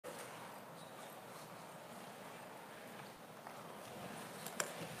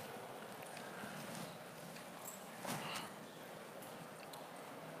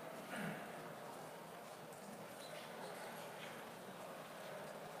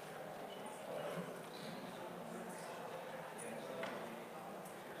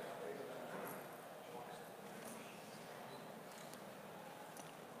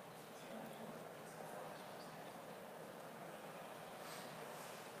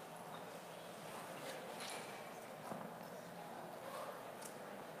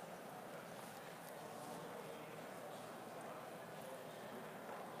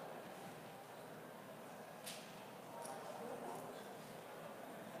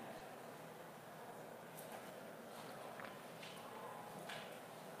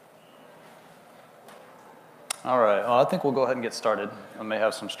All right, well, I think we'll go ahead and get started. I may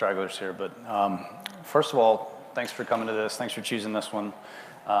have some stragglers here, but first of all, thanks for coming to this. Thanks for choosing this one.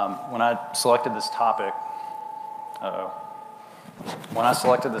 When I selected this topic,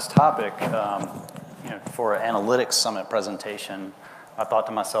 for an Analytics Summit presentation, I thought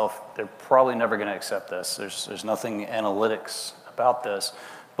to myself, they're probably never going to accept this. There's nothing analytics about this,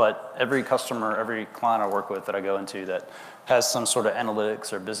 but every customer, every client I work with that I go into that has some sort of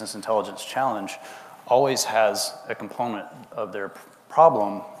analytics or business intelligence challenge always has a component of their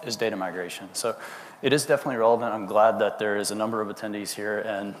problem is data migration. So it is definitely relevant. I'm glad that there is a number of attendees here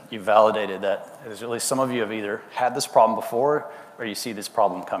and you validated that at least some of you have either had this problem before or you see this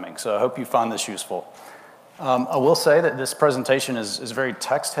problem coming. So I hope you find this useful. I will say that this presentation is very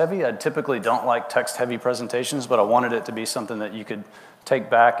text heavy. I typically don't like text heavy presentations, but I wanted it to be something that you could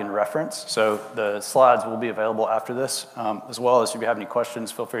take back and reference. So the slides will be available after this, as well as if you have any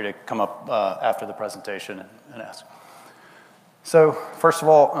questions, feel free to come up after the presentation and ask. So first of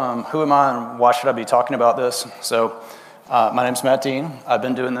all, who am I and why should I be talking about this? So my name's Matt Dean. I've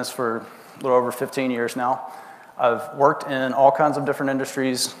been doing this for a little over 15 years now. I've worked in all kinds of different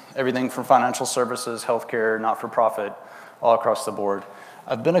industries, everything from financial services, healthcare, not-for-profit, all across the board.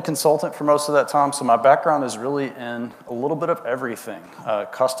 I've been a consultant for most of that time, so my background is really in a little bit of everything,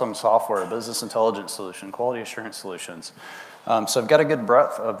 custom software, business intelligence solution, quality assurance solutions. So I've got a good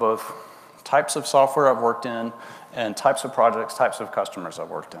breadth of both types of software I've worked in and types of projects, types of customers I've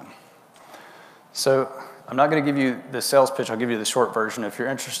worked in. So I'm not going to give you the sales pitch, I'll give you the short version. If you're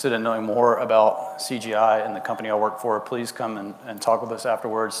interested in knowing more about CGI and the company I work for, please come and talk with us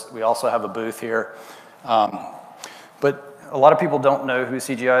afterwards. We also have a booth here. But a lot of people don't know who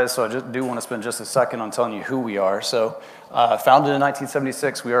CGI is, so I just do want to spend just a second on telling you who we are. So founded in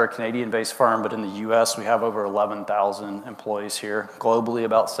 1976, we are a Canadian-based firm, but in the US we have over 11,000 employees here. Globally,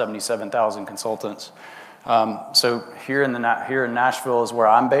 about 77,000 consultants. So here in Nashville is where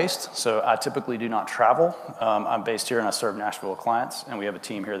I'm based, so I typically do not travel. I'm based here and I serve Nashville clients, and we have a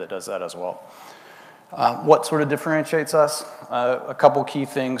team here that does that as well. What sort of differentiates us? A couple key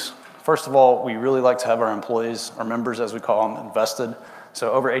things. First of all, we really like to have our employees, our members as we call them, invested.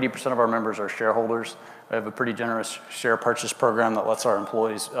 So over 80% of our members are shareholders. We have a pretty generous share purchase program that lets our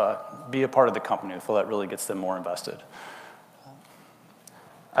employees be a part of the company. I feel that really gets them more invested.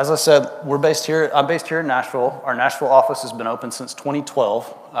 As I said, I'm based here in Nashville. Our Nashville office has been open since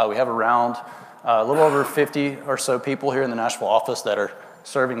 2012. We have around a little over 50 or so people here in the Nashville office that are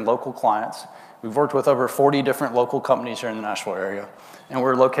serving local clients. We've worked with over 40 different local companies here in the Nashville area, and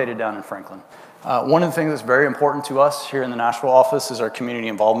we're located down in Franklin. One of the things that's very important to us here in the Nashville office is our community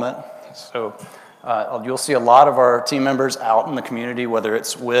involvement. So you'll see a lot of our team members out in the community, whether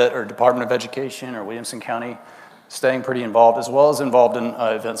it's WIT or Department of Education or Williamson County, staying pretty involved, as well as involved in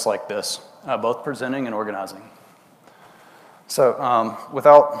events like this, both presenting and organizing. So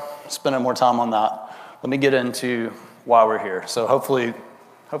without spending more time on that, let me get into why we're here. So hopefully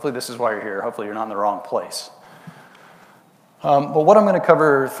this is why you're here. Hopefully you're not in the wrong place. But what I'm going to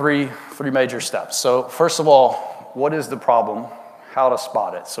cover three major steps. So first of all, what is the problem? How to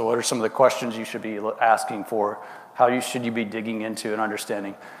spot it. So what are some of the questions you should be asking for? How should you be digging into and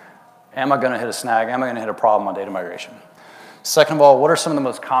understanding? Am I going to hit a snag? Am I going to hit a problem on data migration? Second of all, what are some of the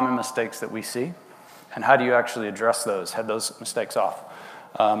most common mistakes that we see? And how do you actually address those, head those mistakes off?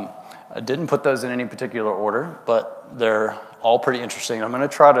 I didn't put those in any particular order, but they're all pretty interesting. I'm going to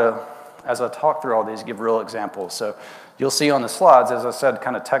try to, as I talk through all these, give real examples. So you'll see on the slides, as I said,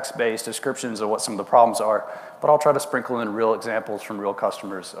 kind of text-based descriptions of what some of the problems are, but I'll try to sprinkle in real examples from real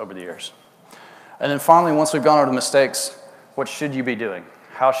customers over the years. And then finally, once we've gone over the mistakes, what should you be doing?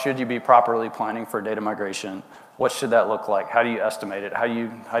 How should you be properly planning for data migration? What should that look like? How do you estimate it? How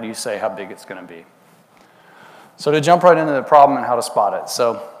do you say how big it's going to be? So to jump right into the problem and how to spot it.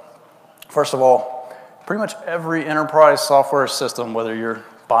 So first of all, pretty much every enterprise software system, whether you're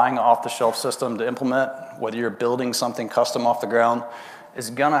buying an off-the-shelf system to implement, whether you're building something custom off the ground,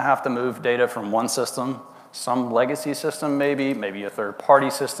 is going to have to move data from one system, some legacy system maybe a third-party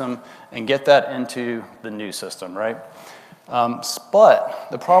system, and get that into the new system, right? But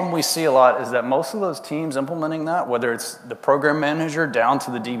the problem we see a lot is that most of those teams implementing that, whether it's the program manager down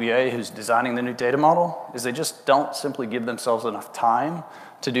to the DBA who's designing the new data model, is they just don't simply give themselves enough time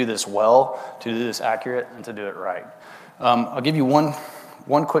to do this well, to do this accurate, and to do it right. I'll give you one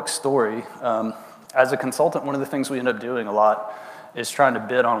quick story. As a consultant, one of the things we end up doing a lot is trying to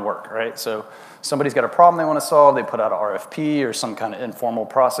bid on work, right? So somebody's got a problem they want to solve, they put out an RFP or some kind of informal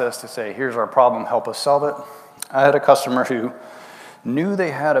process to say, here's our problem, help us solve it. I had a customer who knew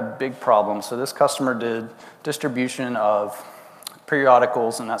they had a big problem, so this customer did distribution of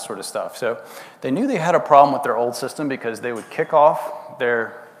periodicals and that sort of stuff. So they knew they had a problem with their old system because they would kick off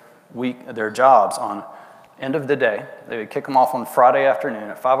their jobs on end of the day. They would kick them off on Friday afternoon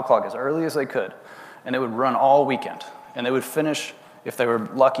at 5 o'clock as early as they could, and they would run all weekend. And they would finish, if they were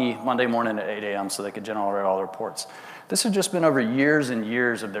lucky, Monday morning at 8 a.m. so they could generate all the reports. This had just been over years and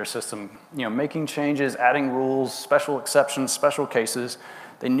years of their system, making changes, adding rules, special exceptions, special cases.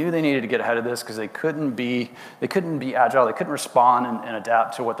 They knew they needed to get ahead of this because they couldn't be agile. They couldn't respond and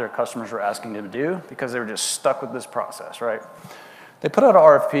adapt to what their customers were asking them to do because they were just stuck with this process, right? They put out an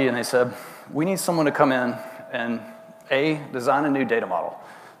RFP and they said, we need someone to come in and design a new data model.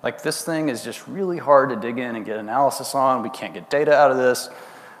 Like, this thing is just really hard to dig in and get analysis on. We can't get data out of this.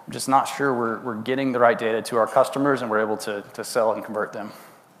 I'm just not sure we're getting the right data to our customers and we're able to sell and convert them.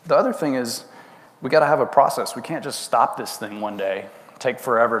 The other thing is we got to have a process. We can't just stop this thing one day, take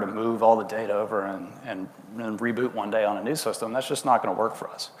forever to move all the data over and reboot one day on a new system. That's just not going to work for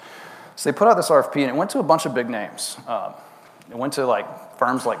us. So they put out this RFP and it went to a bunch of big names. It went to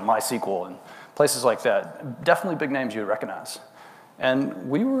firms like MySQL and places like that. Definitely big names you would recognize. And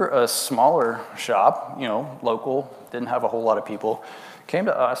we were a smaller shop, local, didn't have a whole lot of people. Came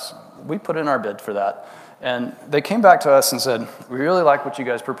to us, we put in our bid for that, and they came back to us and said, we really like what you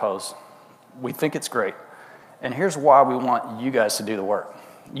guys propose. We think it's great, and here's why we want you guys to do the work.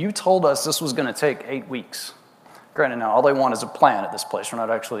 You told us this was going to take 8 weeks. Granted, now all they want is a plan at this place. We're not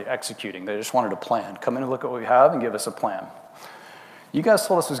actually executing. They just wanted a plan. Come in and look at what we have and give us a plan. You guys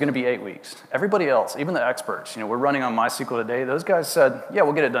told us it was going to be 8 weeks. Everybody else, even the experts, we're running on MySQL today, those guys said, yeah,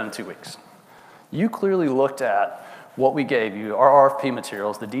 we'll get it done in 2 weeks. You clearly looked at what we gave you, our RFP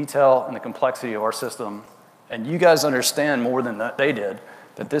materials, the detail and the complexity of our system, and you guys understand more than they did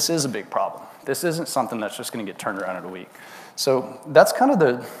that this is a big problem. This isn't something that's just going to get turned around in a week. So that's kind of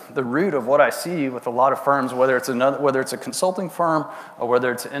the root of what I see with a lot of firms, whether it's a consulting firm or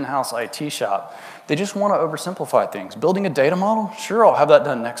whether it's an in-house IT shop. They just want to oversimplify things. Building a data model? Sure, I'll have that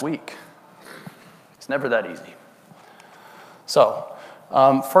done next week. It's never that easy. So,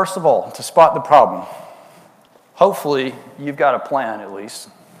 first of all, to spot the problem, hopefully you've got a plan at least.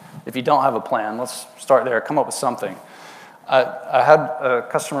 If you don't have a plan, let's start there, come up with something. I had a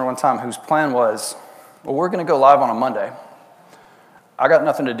customer one time whose plan was, well, we're going to go live on a Monday. I got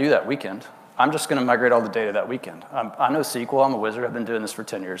nothing to do that weekend. I'm just going to migrate all the data that weekend. I know SQL. I'm a wizard. I've been doing this for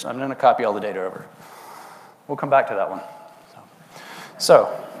 10 years. I'm going to copy all the data over. We'll come back to that one. So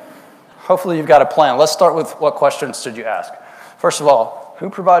hopefully you've got a plan. Let's start with what questions did you ask? First of all, who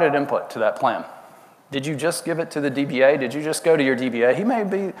provided input to that plan? Did you just give it to the DBA? Did you just go to your DBA? He may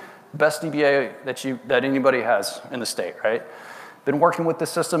be the best DBA that anybody has in the state, right? Been working with the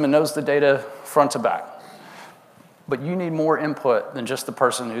system and knows the data front to back. But you need more input than just the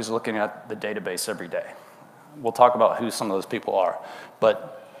person who's looking at the database every day. We'll talk about who some of those people are.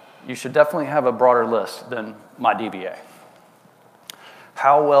 But you should definitely have a broader list than my DBA.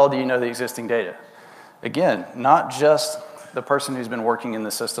 How well do you know the existing data? Again, not just the person who's been working in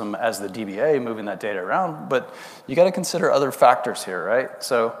the system as the DBA, moving that data around, but you got to consider other factors here, right?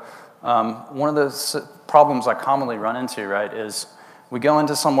 So one of the problems I commonly run into, right, is we go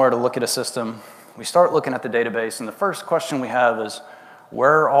into somewhere to look at a system, we start looking at the database, and the first question we have is,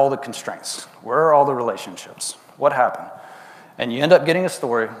 where are all the constraints? Where are all the relationships? What happened? And you end up getting a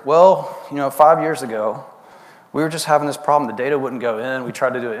story. Well, 5 years ago, we were just having this problem. The data wouldn't go in. We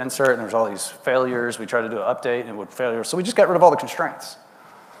tried to do an insert, and there was all these failures. We tried to do an update, and it would fail. So we just got rid of all the constraints.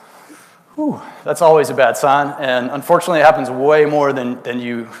 Whew, that's always a bad sign, and unfortunately, it happens way more than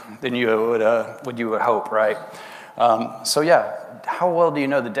you would hope, right? So yeah, how well do you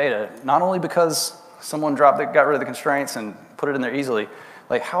know the data? Not only because someone got rid of the constraints and put it in there easily,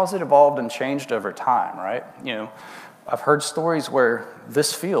 like how has it evolved and changed over time, right? I've heard stories where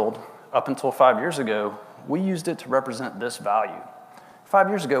this field, up until 5 years ago, we used it to represent this value. 5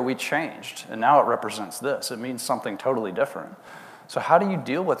 years ago, we changed, and now it represents this. It means something totally different. So how do you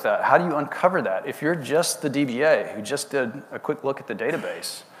deal with that? How do you uncover that? If you're just the DBA who just did a quick look at the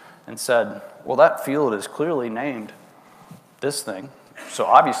database and said, well, that field is clearly named this thing, so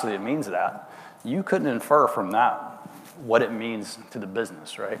obviously it means that, you couldn't infer from that what it means to the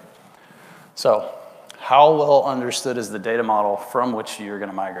business, right? So how well understood is the data model from which you're going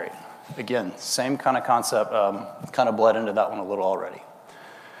to migrate? Again, same kind of concept, kind of bled into that one a little already.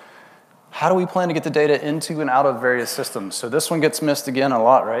 How do we plan to get the data into and out of various systems? So this one gets missed again a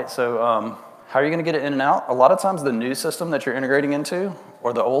lot, right? So how are you going to get it in and out? A lot of times the new system that you're integrating into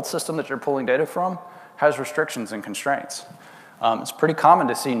or the old system that you're pulling data from has restrictions and constraints. It's pretty common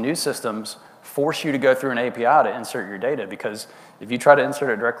to see new systems force you to go through an API to insert your data, because if you try to insert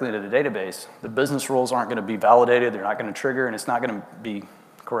it directly into the database, the business rules aren't going to be validated, they're not going to trigger, and it's not going to be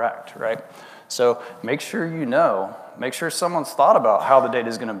correct, right? So make sure you know, make sure someone's thought about how the data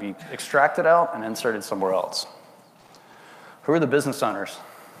is going to be extracted out and inserted somewhere else. Who are the business owners?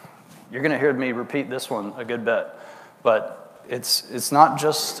 You're going to hear me repeat this one a good bit, but it's not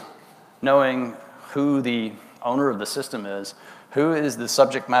just knowing who the owner of the system is. Who is the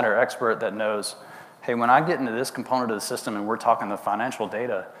subject matter expert that knows, hey, when I get into this component of the system and we're talking the financial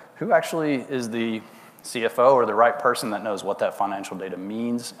data, who actually is the CFO or the right person that knows what that financial data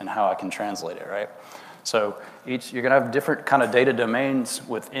means and how I can translate it, right? So you're going to have different kind of data domains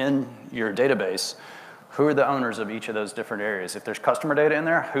within your database. Who are the owners of each of those different areas? If there's customer data in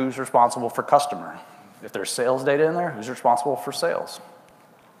there, who's responsible for customer? If there's sales data in there, who's responsible for sales?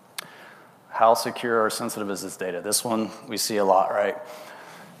 How secure or sensitive is this data? This one we see a lot, right?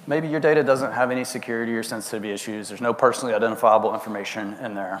 Maybe your data doesn't have any security or sensitivity issues. There's no personally identifiable information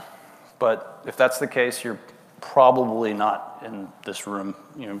in there. But if that's the case, you're probably not in this room.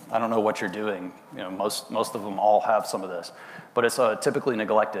 I don't know what you're doing. Most of them all have some of this. But it's typically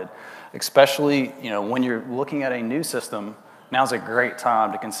neglected, especially when you're looking at a new system. Now's a great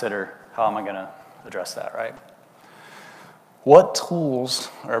time to consider, how am I going to address that, right? What tools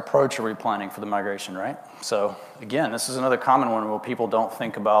or approach are we planning for the migration, right? So again, this is another common one where people don't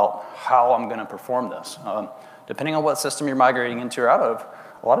think about how I'm going to perform this. Depending on what system you're migrating into or out of,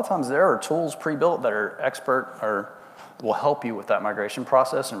 a lot of times there are tools pre-built that are expert or will help you with that migration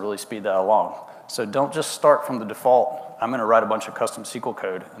process and really speed that along. So don't just start from the default, I'm going to write a bunch of custom SQL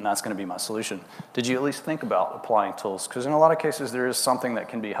code and that's going to be my solution. Did you at least think about applying tools? Because in a lot of cases there is something that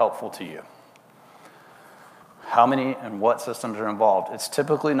can be helpful to you. How many and what systems are involved? It's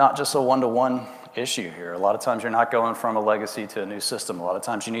typically not just a one-to-one issue here. A lot of times you're not going from a legacy to a new system. A lot of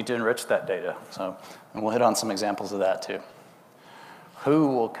times you need to enrich that data. And we'll hit on some examples of that too. Who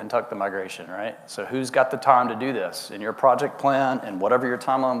will conduct the migration, right? So who's got the time to do this? In your project plan and whatever your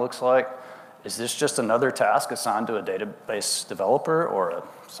timeline looks like, is this just another task assigned to a database developer or a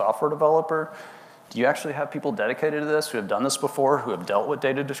software developer? Do you actually have people dedicated to this who have done this before, who have dealt with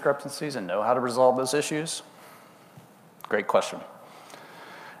data discrepancies and know how to resolve those issues? Great question.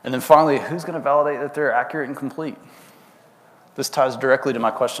 And then finally, who's going to validate that they're accurate and complete? This ties directly to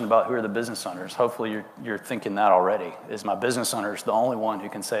my question about who are the business owners. Hopefully you're thinking that already. Is my business owner the only one who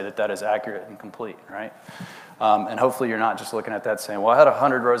can say that that is accurate and complete, right? And hopefully you're not just looking at that saying, well, I had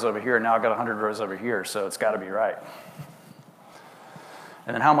 100 rows over here, now I've got 100 rows over here, so it's got to be right.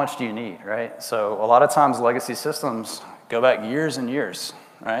 And then how much do you need, right? So a lot of times legacy systems go back years and years,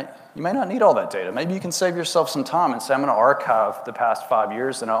 right? You may not need all that data. Maybe you can save yourself some time and say, I'm going to archive the past 5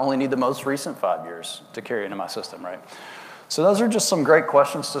 years, and I only need the most recent 5 years to carry into my system, right? So those are just some great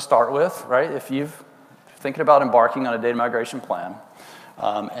questions to start with, right? If you're thinking about embarking on a data migration plan,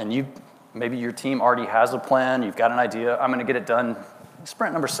 and maybe your team already has a plan, you've got an idea, I'm going to get it done,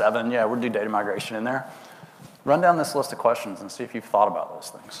 sprint number 7, yeah, we'll do data migration in there. Run down this list of questions and see if you've thought about those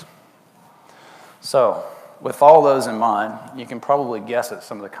things. So with all those in mind, you can probably guess at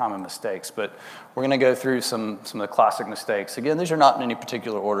some of the common mistakes, but we're going to go through some of the classic mistakes. Again, these are not in any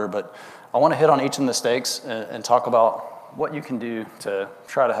particular order, but I want to hit on each of the mistakes and talk about what you can do to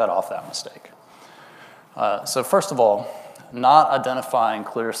try to head off that mistake. So first of all, not identifying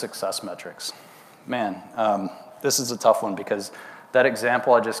clear success metrics. Man, this is a tough one because that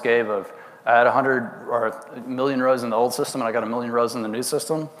example I just gave of I had 100 or a million rows in the old system and I got 1 million rows in the new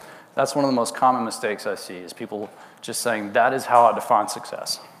system, that's one of the most common mistakes I see is people just saying that is how I define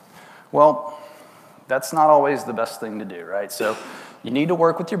success. Well, that's not always the best thing to do, right? So you need to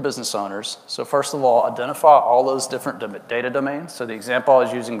work with your business owners. So first of all, identify all those different data domains. So the example I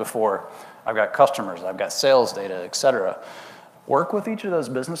was using before, I've got customers, I've got sales data, et cetera. Work with each of those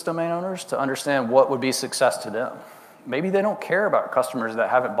business domain owners to understand what would be success to them. Maybe they don't care about customers that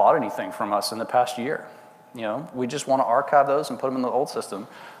haven't bought anything from us in the past year. We just want to archive those and put them in the old system.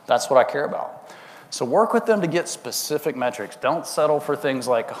 That's what I care about. So work with them to get specific metrics. Don't settle for things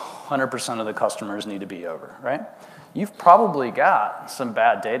like 100% of the customers need to be over, right? You've probably got some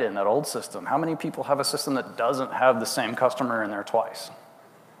bad data in that old system. How many people have a system that doesn't have the same customer in there twice?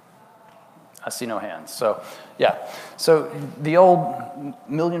 I see no hands. So, yeah. So the old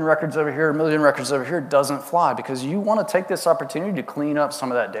million records over here, million records over here doesn't fly because you want to take this opportunity to clean up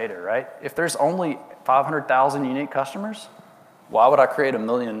some of that data, right? If there's only 500,000 unique customers, why would I create 1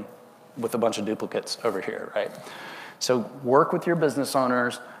 million with a bunch of duplicates over here, right? So work with your business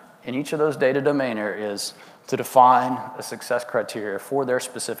owners in each of those data domain areas to define a success criteria for their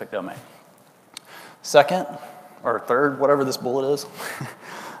specific domain. Second, or third, whatever this bullet is,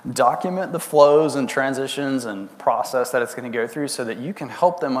 Document the flows and transitions and process that it's going to go through so that you can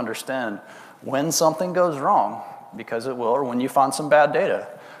help them understand when something goes wrong, because it will, or when you find some bad data.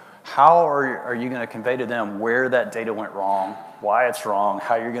 How are you going to convey to them where that data went wrong, why it's wrong,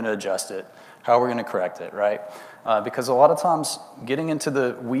 how you're going to adjust it, how we're going to correct it, right? Because a lot of times getting into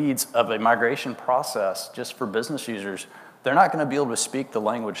the weeds of a migration process just for business users, they're not going to be able to speak the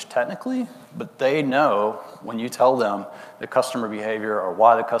language technically, but they know when you tell them the customer behavior or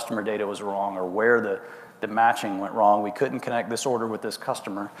why the customer data was wrong or where the matching went wrong. We couldn't connect this order with this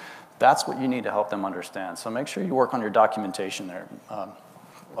customer. That's what you need to help them understand. So make sure you work on your documentation there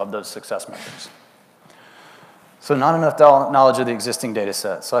of those success metrics. So not enough knowledge of the existing data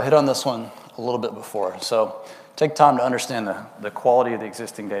set. So I hit on this one a little bit before. So take time to understand the quality of the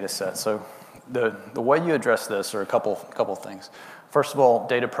existing data set. So the way you address this are a couple things. First of all,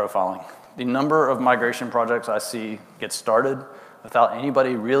 data profiling. The number of migration projects I see get started without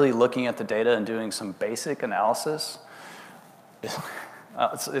anybody really looking at the data and doing some basic analysis,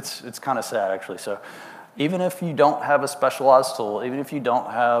 it's kind of sad, actually. So even if you don't have a specialized tool, even if you don't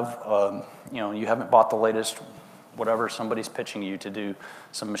have, you haven't bought the latest whatever somebody's pitching you to do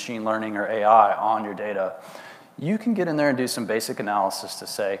some machine learning or AI on your data, you can get in there and do some basic analysis to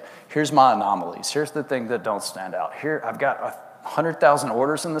say, here's my anomalies. Here's the thing that don't stand out. Here, I've got 100,000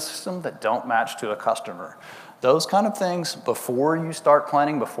 orders in the system that don't match to a customer. Those kind of things, before you start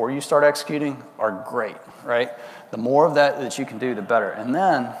planning, before you start executing, are great, right? The more of that you can do, the better. And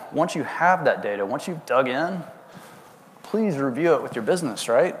then, once you have that data, once you've dug in, please review it with your business,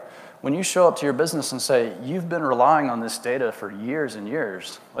 right? When you show up to your business and say, you've been relying on this data for years and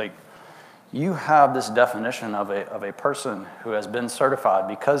years, like, you have this definition of a person who has been certified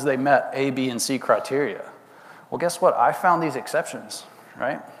because they met A, B, and C criteria. Well, guess what? I found these exceptions,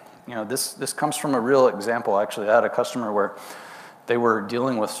 right? This comes from a real example, actually. I had a customer where they were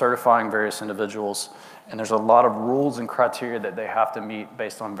dealing with certifying various individuals, and there's a lot of rules and criteria that they have to meet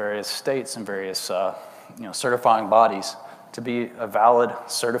based on various states and various certifying bodies to be a valid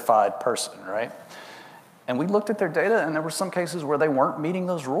certified person, right? And we looked at their data, and there were some cases where they weren't meeting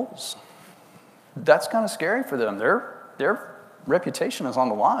those rules. That's kind of scary for them. Their reputation is on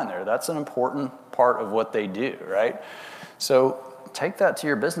the line there. That's an important part of what they do, right? So take that to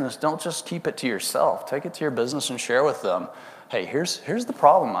your business. Don't just keep it to yourself. Take it to your business and share with them, hey, here's the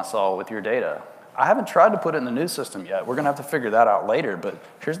problem I saw with your data. I haven't tried to put it in the new system yet. We're going to have to figure that out later, but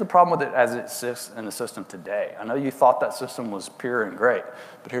here's the problem with it as it sits in the system today. I know you thought that system was pure and great,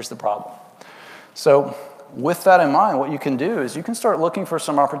 but here's the problem. So with that in mind, what you can do is you can start looking for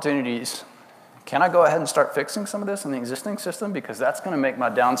some opportunities. Can I go ahead and start fixing some of this in the existing system? Because that's going to make my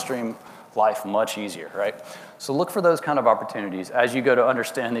downstream life much easier, right? So look for those kind of opportunities. As you go to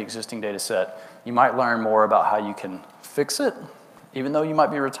understand the existing data set, you might learn more about how you can fix it. Even though you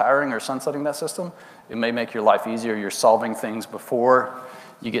might be retiring or sunsetting that system, it may make your life easier. You're solving things before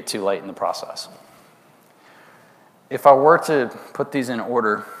you get too late in the process. If I were to put these in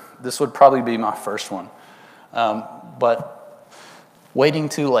order, this would probably be my first one. But waiting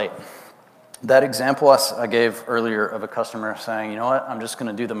too late. That example I gave earlier of a customer saying, you know what, I'm just going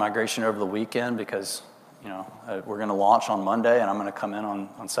to do the migration over the weekend because we're going to launch on Monday and I'm going to come in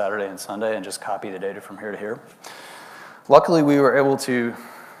on Saturday and Sunday and just copy the data from here to here. Luckily, we were able to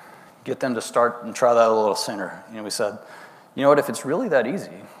get them to start and try that a little sooner. We said, you know what, if it's really that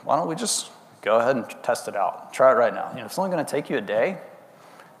easy, why don't we just go ahead and test it out. Try it right now. If it's only going to take you a day,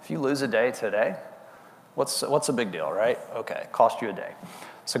 if you lose a day today, what's a big deal, right? Okay, cost you a day.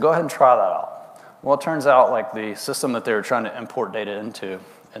 So go ahead and try that out. Well, it turns out like the system that they were trying to import data into,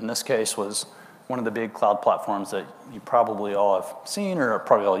 in this case, was one of the big cloud platforms that you probably all have seen or are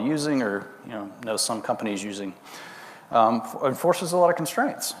probably all using or know some companies using. It forces a lot of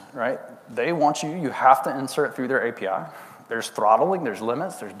constraints, right? They want you have to insert through their API. There's throttling, there's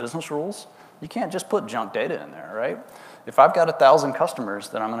limits, there's business rules. You can't just put junk data in there, right? If I've got 1,000 customers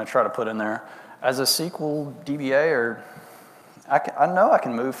that I'm going to try to put in there as a SQL DBA, or I know I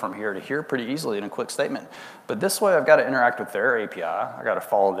can move from here to here pretty easily in a quick statement. But this way, I've got to interact with their API. I've got to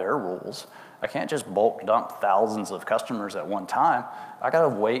follow their rules. I can't just bulk dump thousands of customers at one time. I got to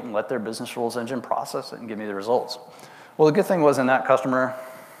wait and let their business rules engine process it and give me the results. Well, the good thing was in that customer,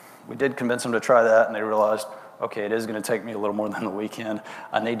 we did convince them to try that, and they realized, okay, it is going to take me a little more than the weekend.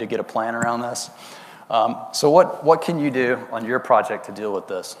 I need to get a plan around this. So what can you do on your project to deal with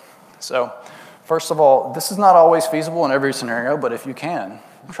this? So first of all, this is not always feasible in every scenario, but if you can,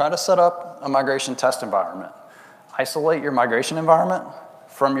 try to set up a migration test environment. Isolate your migration environment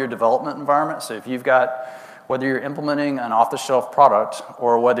from your development environment. So if you've got Whether you're implementing an off-the-shelf product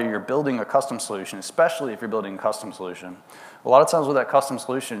or whether you're building a custom solution, especially if you're building a custom solution, a lot of times with that custom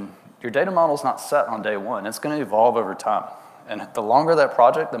solution, your data model is not set on day one. It's going to evolve over time. And the longer that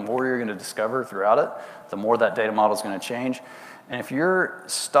project, the more you're going to discover throughout it, the more that data model is going to change. And if you're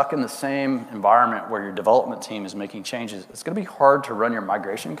stuck in the same environment where your development team is making changes, it's going to be hard to run your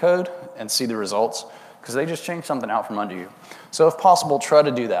migration code and see the results because they just changed something out from under you. So if possible, try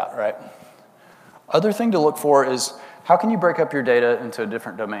to do that, right? Other thing to look for is how can you break up your data into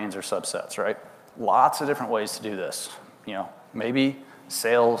different domains or subsets, right? Lots of different ways to do this. You know, maybe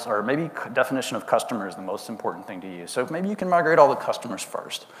sales or maybe definition of customer is the most important thing to use. So maybe you can migrate all the customers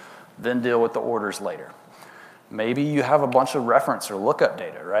first, then deal with the orders later. Maybe you have a bunch of reference or lookup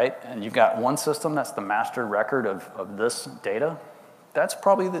data, right? And you've got one system that's the master record of this data. That's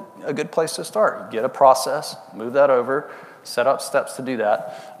probably a good place to start. Get a process, move that over, set up steps to do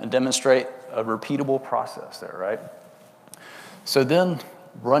that, and demonstrate a repeatable process there, right? So then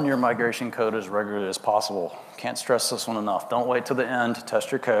run your migration code as regularly as possible. Can't stress this one enough. Don't wait till the end to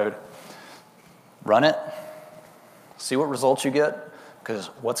test your code. Run it, see what results you get, because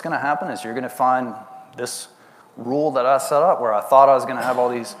what's going to happen is you're going to find this rule that I set up where I thought I was going to have all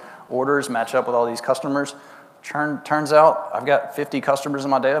these orders match up with all these customers. Turns out I've got 50 customers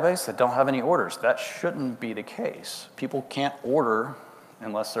in my database that don't have any orders. That shouldn't be the case. People can't order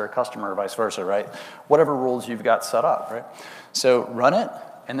unless they're a customer or vice versa, right? Whatever rules you've got set up, right? So run it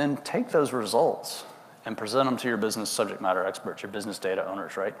and then take those results and present them to your business subject matter experts, your business data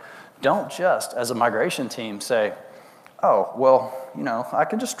owners, right? Don't just, as a migration team, say, oh, well, you know, I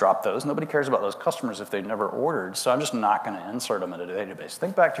can just drop those. Nobody cares about those customers if they've never ordered, so I'm just not going to insert them into the database.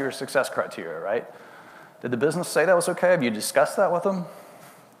 Think back to your success criteria, right? Did the business say that was okay? Have you discussed that with them?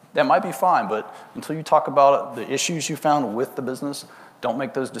 That might be fine, but until you talk about the issues you found with the business, don't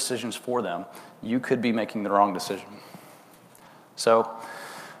make those decisions for them. You could be making the wrong decision. So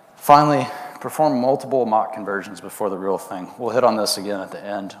finally, perform multiple mock conversions before the real thing. We'll hit on this again at the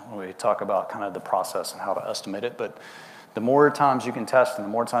end when we talk about kind of the process and how to estimate it, but the more times you can test and the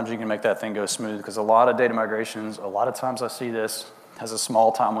more times you can make that thing go smooth, because a lot of data migrations, a lot of times I see this has a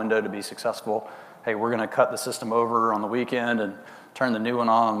small time window to be successful. Hey, we're going to cut the system over on the weekend and turn the new one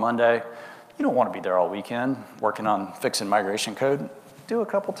on Monday. You don't want to be there all weekend working on fixing migration code. Do a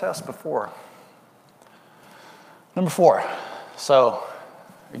couple tests before. Number 4. So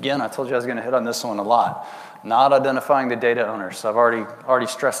again, I told you I was going to hit on this one a lot. Not identifying the data owners. So I've already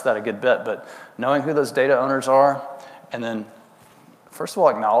stressed that a good bit, but knowing who those data owners are, and then first of all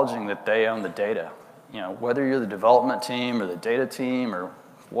acknowledging that they own the data. You know, whether you're the development team or the data team or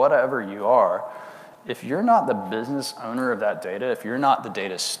whatever you are, if you're not the business owner of that data, if you're not the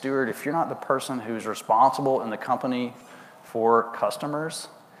data steward, if you're not the person who's responsible in the company for customers,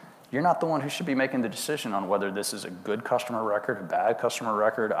 you're not the one who should be making the decision on whether this is a good customer record, a bad customer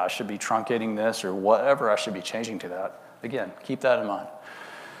record, I should be truncating this, or whatever I should be changing to that. Again, keep that in mind.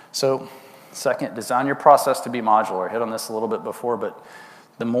 So, second, design your process to be modular. I hit on this a little bit before, but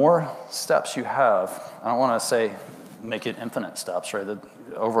the more steps you have, I don't want to say make it infinite steps, right?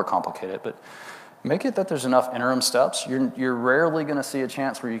 Overcomplicate it, but make it that there's enough interim steps. You're rarely going to see a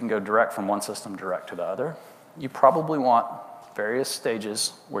chance where you can go direct from one system direct to the other. You probably want various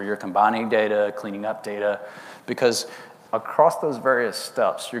stages where you're combining data, cleaning up data, because across those various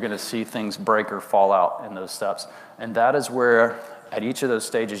steps, you're going to see things break or fall out in those steps. And that is where, at each of those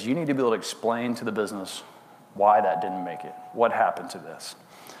stages, you need to be able to explain to the business why that didn't make it, what happened to this.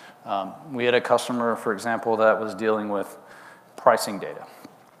 We had a customer, for example, that was dealing with pricing data.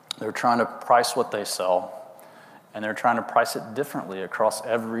 They're trying to price what they sell, and they're trying to price it differently across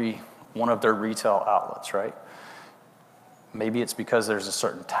every one of their retail outlets, right? Maybe it's because there's a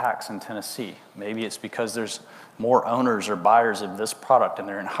certain tax in Tennessee. Maybe it's because there's more owners or buyers of this product and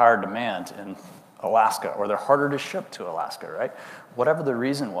they're in higher demand in Alaska, or they're harder to ship to Alaska, right? Whatever the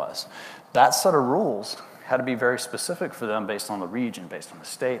reason was, that set of rules had to be very specific for them based on the region, based on the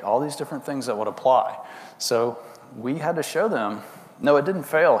state, all these different things that would apply. So we had to show them, no, it didn't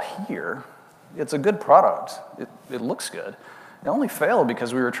fail here. It's a good product. It looks good. It only failed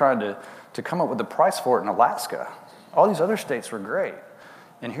because we were trying to come up with the price for it in Alaska. All these other states were great.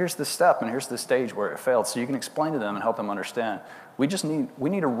 And here's the step and here's the stage where it failed. So you can explain to them and help them understand. We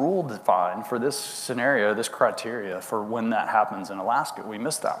need a rule defined for this scenario, this criteria for when that happens in Alaska. We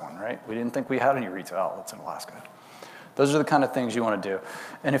missed that one, right? We didn't think we had any retail outlets in Alaska. Those are the kind of things you want to do.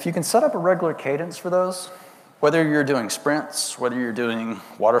 And if you can set up a regular cadence for those, whether you're doing sprints, whether you're doing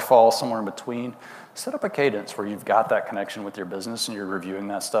waterfall, somewhere in between, set up a cadence where you've got that connection with your business and you're reviewing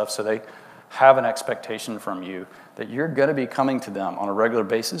that stuff so they have an expectation from you that you're going to be coming to them on a regular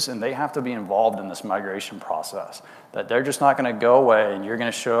basis, and they have to be involved in this migration process, that they're just not going to go away and you're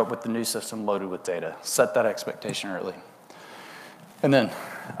going to show up with the new system loaded with data. Set that expectation early. And then,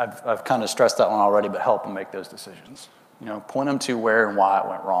 I've kind of stressed that one already, but help them make those decisions. You know, point them to where and why it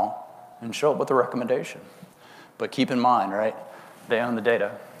went wrong, and show up with a recommendation. But keep in mind, right, they own the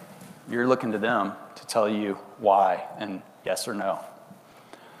data. You're looking to them to tell you why and yes or no.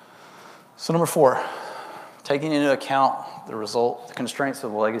 So number 4, taking into account the constraints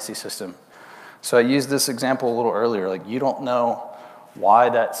of the legacy system. So I used this example a little earlier, like you don't know why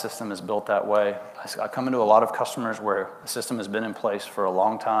that system is built that way. I come into a lot of customers where the system has been in place for a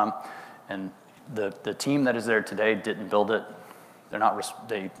long time, and the team that is there today didn't build it.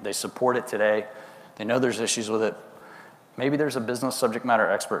 They support it today. They know there's issues with it. Maybe there's a business subject matter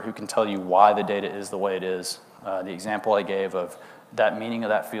expert who can tell you why the data is the way it is. The example I gave of that meaning of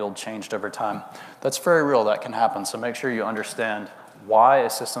that field changed over time. That's very real, that can happen. So make sure you understand why a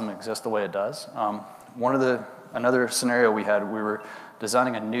system exists the way it does. Another scenario we had, we were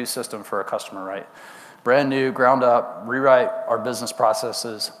designing a new system for a customer, right? Brand new, ground up, rewrite our business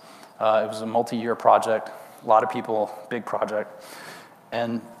processes. It was a multi-year project, a lot of people, big project.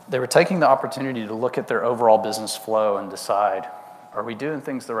 And they were taking the opportunity to look at their overall business flow and decide, are we doing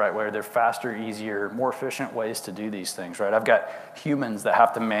things the right way? Are there faster, easier, more efficient ways to do these things, right? I've got humans that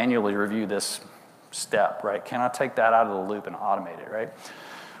have to manually review this step, right? Can I take that out of the loop and automate it, right?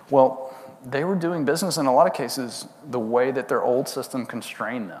 Well, they were doing business in a lot of cases the way that their old system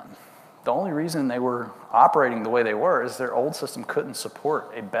constrained them. The only reason they were operating the way they were is their old system couldn't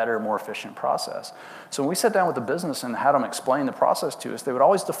support a better, more efficient process. So when we sat down with the business and had them explain the process to us, they would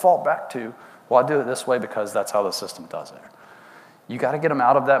always default back to, well, I do it this way because that's how the system does it. You got to get them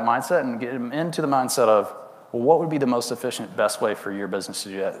out of that mindset and get them into the mindset of, well, what would be the most efficient, best way for your business to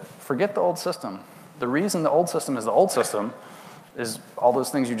do that? Forget the old system. The reason the old system is the old system is all those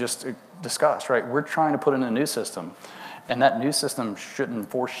things you just discussed, right? We're trying to put in a new system, and that new system shouldn't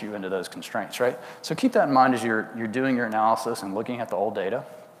force you into those constraints, right? So keep that in mind as you're doing your analysis and looking at the old data,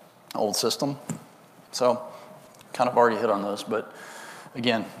 old system. So kind of already hit on those, but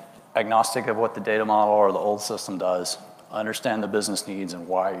again, agnostic of what the data model or the old system does, understand the business needs and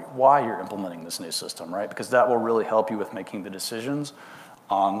why you're implementing this new system, right? Because that will really help you with making the decisions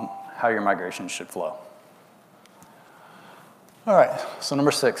on how your migration should flow. All right, so number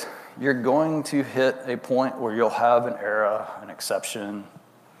 6, you're going to hit a point where you'll have an error, an exception,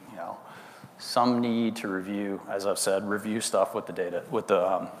 some need to review, as I've said, review stuff with the data, with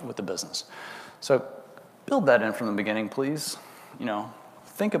the business. So build that in from the beginning, please.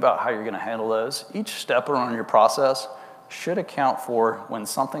 Think about how you're going to handle those. Each step around your process should account for when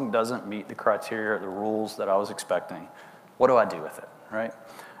something doesn't meet the criteria or the rules that I was expecting. What do I do with it, right?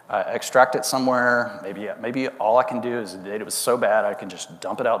 Extract it somewhere. Maybe all I can do is the data was so bad I can just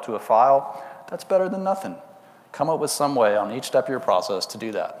dump it out to a file. That's better than nothing. Come up with some way on each step of your process to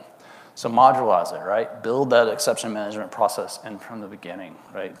do that. So modularize it, right? Build that exception management process in from the beginning,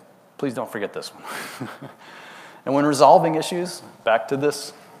 right? Please don't forget this one. And when resolving issues, back to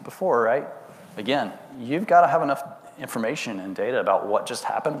this before, right? Again, you've got to have enough information and data about what just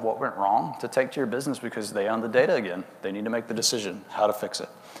happened, what went wrong, to take to your business because they own the data again. They need to make the decision how to fix it.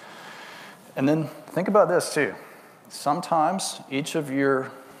 And then think about this too. Sometimes each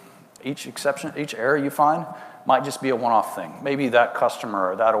exception, each error you find might just be a one-off thing. Maybe that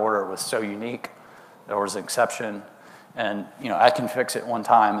customer or that order was so unique, there was an exception, and I can fix it one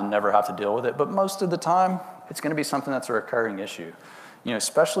time and never have to deal with it. But most of the time, it's going to be something that's a recurring issue.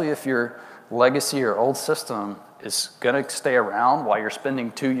 Especially if your legacy or old system is going to stay around while you're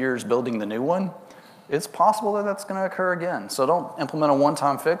spending 2 years building the new one, it's possible that that's going to occur again. So don't implement a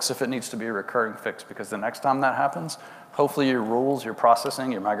one-time fix if it needs to be a recurring fix, because the next time that happens, hopefully your rules, your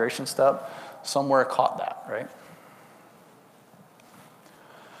processing, your migration step, somewhere caught that, right?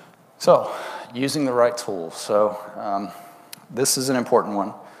 So using the right tools. So this is an important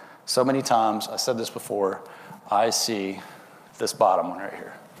one. So many times, I said this before, I see this bottom one right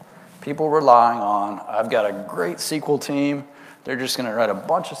here. People relying on, I've got a great SQL team, they're just going to write a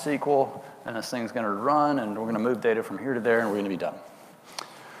bunch of SQL, and this thing's going to run, and we're going to move data from here to there, and we're going to be done.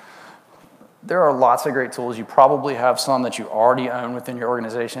 There are lots of great tools. You probably have some that you already own within your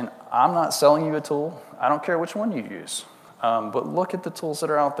organization. I'm not selling you a tool. I don't care which one you use. But look at the tools that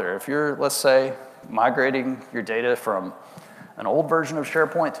are out there. If you're, let's say, migrating your data from an old version of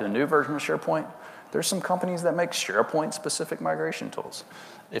SharePoint to a new version of SharePoint, there's some companies that make SharePoint-specific migration tools.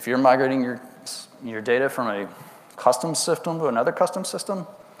 If you're migrating your data from a custom system to another custom system,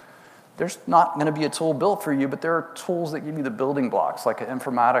 There's not going to be a tool built for you, but there are tools that give you the building blocks, like an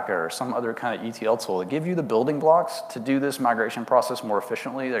Informatica or some other kind of ETL tool that give you the building blocks to do this migration process more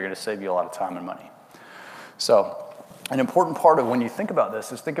efficiently. They're going to save you a lot of time and money. So an important part of when you think about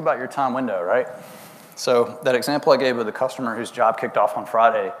this is think about your time window, right? So that example I gave of the customer whose job kicked off on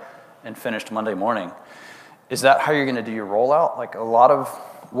Friday and finished Monday morning, is that how you're going to do your rollout? Like a lot of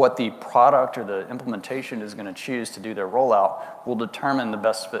what the product or the implementation is going to choose to do their rollout will determine the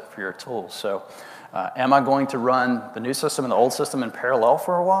best fit for your tools. So am I going to run the new system and the old system in parallel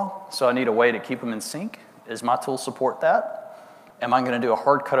for a while? So I need a way to keep them in sync. Does my tool support that? Am I going to do a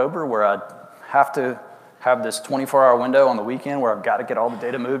hard cutover where I have to have this 24-hour window on the weekend where I've got to get all the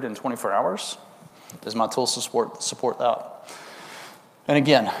data moved in 24 hours? Does my tool support that? And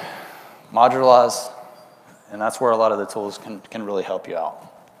again, modularize, and that's where a lot of the tools can really help you out.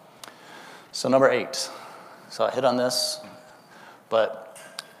 So number 8, so I hit on this, but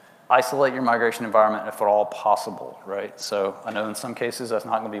isolate your migration environment if at all possible, right? So I know in some cases that's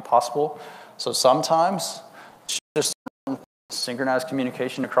not going to be possible. So sometimes just synchronize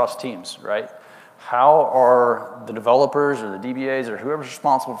communication across teams, right? How are the developers or the DBAs or whoever's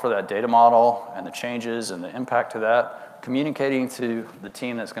responsible for that data model and the changes and the impact to that communicating to the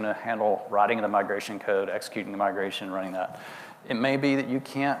team that's going to handle writing the migration code, executing the migration, running that? It may be that you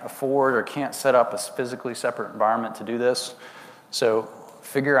can't afford or can't set up a physically separate environment to do this. So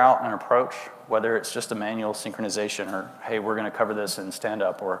figure out an approach, whether it's just a manual synchronization or, hey, we're going to cover this in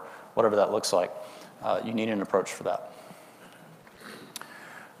stand-up or whatever that looks like. You need an approach for that.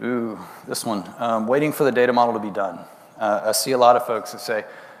 Ooh, this one, waiting for the data model to be done. I see a lot of folks that say,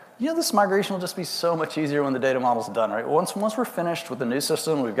 you know, this migration will just be so much easier when the data model's done, right? Once we're finished with the new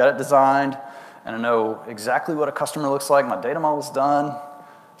system, we've got it designed, and I know exactly what a customer looks like, my data model's done,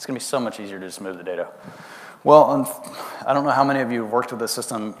 it's going to be so much easier to just move the data. Well, I don't know how many of you have worked with this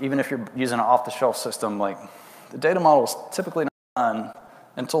system. Even if you're using an off-the-shelf system, like the data model is typically not done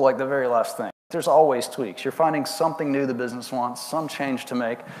until like the very last thing. There's always tweaks. You're finding something new the business wants, some change to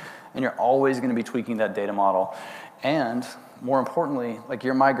make, and you're always going to be tweaking that data model. And more importantly, like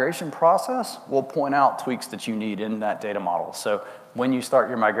your migration process will point out tweaks that you need in that data model. So when you start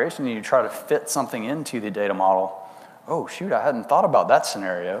your migration and you try to fit something into the data model, oh shoot, I hadn't thought about that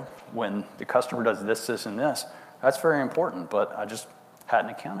scenario when the customer does this, this, and this. That's very important, but I just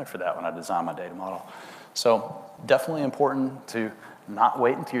hadn't accounted for that when I designed my data model. So definitely important to not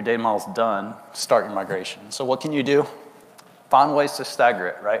wait until your data model's done to start your migration. So what can you do? Find ways to stagger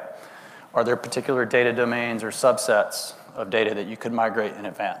it, right? Are there particular data domains or subsets of data that you could migrate in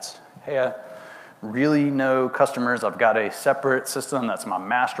advance? Hey, I really know customers. I've got a separate system that's my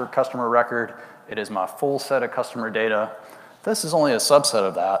master customer record. It is my full set of customer data. This is only a subset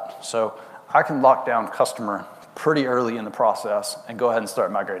of that, so I can lock down customer pretty early in the process and go ahead and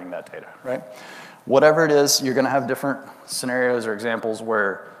start migrating that data, right? Whatever it is, you're going to have different scenarios or examples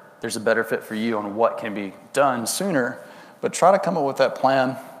where there's a better fit for you on what can be done sooner, but try to come up with that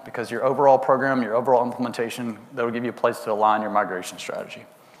plan because your overall program, your overall implementation, that will give you a place to align your migration strategy.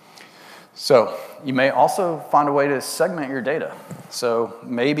 So you may also find a way to segment your data. So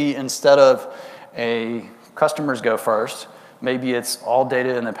maybe instead of a customers go first, maybe it's all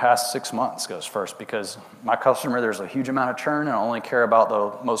data in the past 6 months goes first because my customer, there's a huge amount of churn and I only care about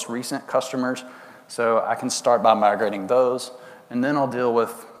the most recent customers. So I can start by migrating those and then I'll deal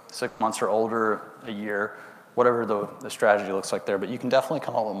with 6 months or older, a year, whatever the strategy looks like there. But you can definitely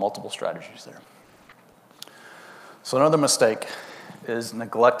come up with multiple strategies there. So another mistake is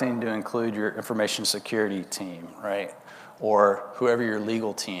neglecting to include your information security team, right? Or whoever your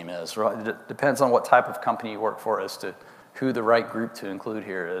legal team is. Right? It depends on what type of company you work for as to who the right group to include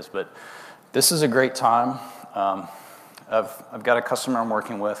here is. But this is a great time. I've got a customer I'm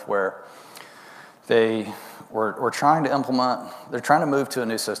working with where we're trying to implement, they're trying to move to a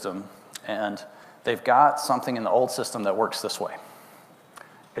new system, and they've got something in the old system that works this way.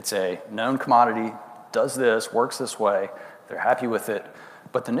 It's a known commodity, does this, works this way, they're happy with it,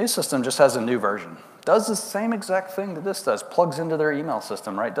 but the new system just has a new version. Does the same exact thing that this does, plugs into their email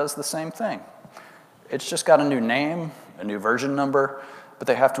system, right? Does the same thing. It's just got a new name, a new version number, but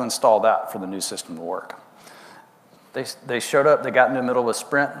they have to install that for the new system to work. They showed up, they got in the middle of a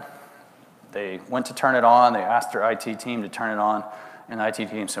sprint, they went to turn it on, they asked their IT team to turn it on, and the IT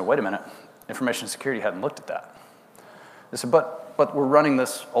team said, wait a minute, information security hadn't looked at that. They said, but we're running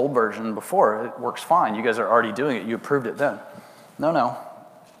this old version before, it works fine, you guys are already doing it, you approved it then. No,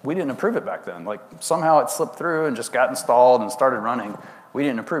 we didn't approve it back then. Like somehow it slipped through and just got installed and started running. We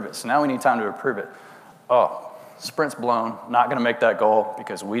didn't approve it, so now we need time to approve it. Oh, sprint's blown, not gonna make that goal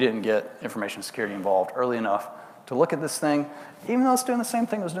because we didn't get information security involved early enough to look at this thing, even though it's doing the same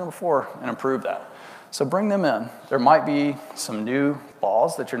thing it was doing before, and improve that. So bring them in. There might be some new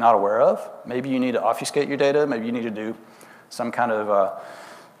laws that you're not aware of. Maybe you need to obfuscate your data. Maybe you need to do some kind of,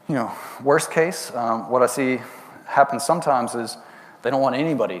 worst case. What I see happen sometimes is they don't want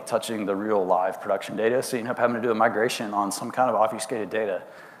anybody touching the real live production data, so you end up having to do a migration on some kind of obfuscated data.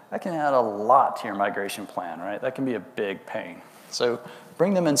 That can add a lot to your migration plan, right? That can be a big pain. So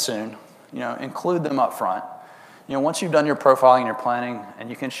bring them in soon, include them up front. Once you've done your profiling and your planning, and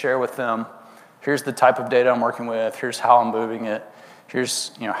you can share with them, here's the type of data I'm working with, here's how I'm moving it,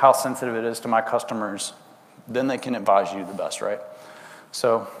 here's how sensitive it is to my customers, then they can advise you the best, right?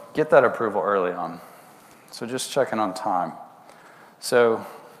 So get that approval early on. So just checking on time. So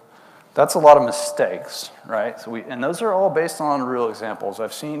that's a lot of mistakes, right? And those are all based on real examples.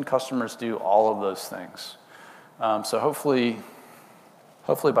 I've seen customers do all of those things. So hopefully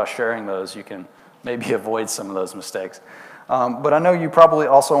by sharing those, you can maybe avoid some of those mistakes. But I know you probably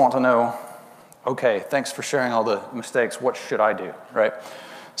also want to know, okay, thanks for sharing all the mistakes. What should I do, right?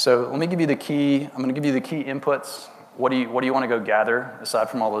 So let me give you the key. I'm going to give you the key inputs. What do you want to go gather, aside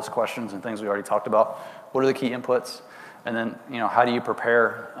from all those questions and things we already talked about? What are the key inputs? And then, how do you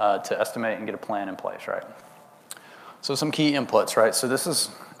prepare to estimate and get a plan in place, right? So some key inputs, right? So this is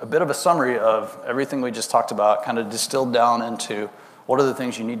a bit of a summary of everything we just talked about, kind of distilled down into what are the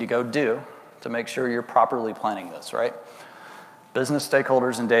things you need to go do to make sure you're properly planning this, right? Business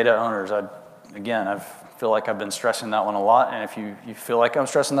stakeholders and data owners. I feel like I've been stressing that one a lot, and if you feel like I'm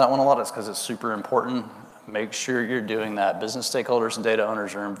stressing that one a lot, it's because it's super important. Make sure you're doing that. Business stakeholders and data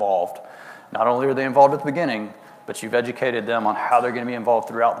owners are involved. Not only are they involved at the beginning, but you've educated them on how they're going to be involved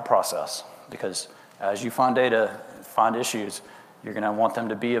throughout the process. Because as you find data, find issues, you're going to want them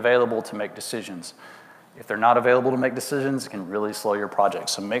to be available to make decisions. If they're not available to make decisions, it can really slow your project.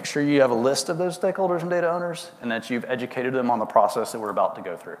 So make sure you have a list of those stakeholders and data owners, and that you've educated them on the process that we're about to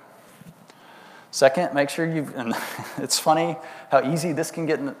go through. Second, make sure and it's funny how easy this can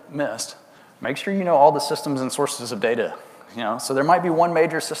get missed. Make sure you know all the systems and sources of data. So there might be one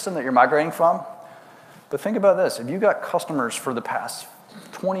major system that you're migrating from, but think about this. If you've got customers for the past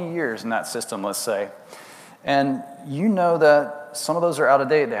 20 years in that system, let's say, and you know that some of those are out of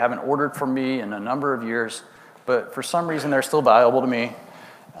date, they haven't ordered from me in a number of years, but for some reason they're still valuable to me,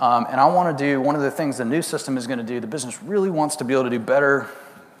 and I want to do one of the things the new system is going to do. The business really wants to be able to do better,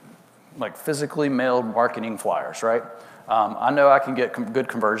 like physically mailed marketing flyers, right? I know I can get good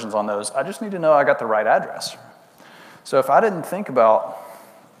conversions on those. I just need to know I got the right address. So if I didn't think about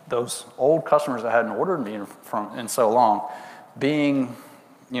those old customers that hadn't ordered me in so long being,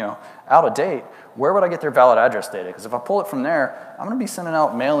 out of date, where would I get their valid address data? Because if I pull it from there, I'm going to be sending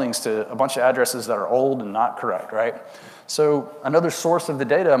out mailings to a bunch of addresses that are old and not correct, right? So another source of the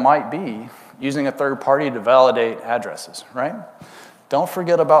data might be using a third party to validate addresses, right? Don't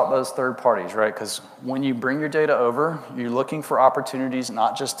forget about those third parties, right? Because when you bring your data over, you're looking for opportunities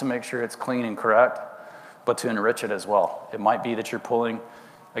not just to make sure it's clean and correct, but to enrich it as well. It might be that you're pulling,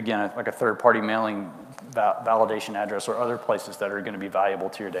 again, like a third-party mailing validation address or other places that are going to be valuable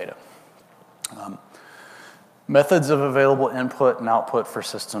to your data. Methods of available input and output for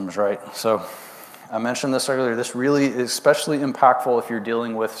systems, right? So I mentioned this earlier. This really is especially impactful if you're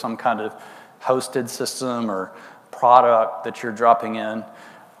dealing with some kind of hosted system or product that you're dropping in.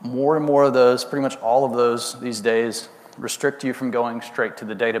 More and more of those, pretty much all of those these days, restrict you from going straight to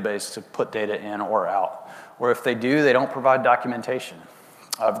the database to put data in or out. Or if they do, they don't provide documentation.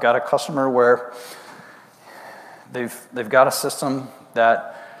 I've got a customer where they've got a system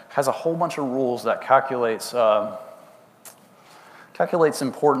that has a whole bunch of rules that calculates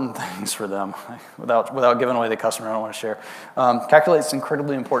important things for them. Without giving away the customer, I don't want to share. Calculates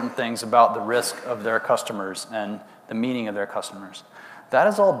incredibly important things about the risk of their customers and the meaning of their customers. That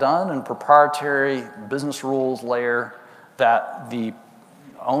is all done in proprietary business rules layer that the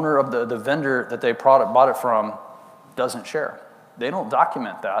owner of the vendor that they bought it from doesn't share. They don't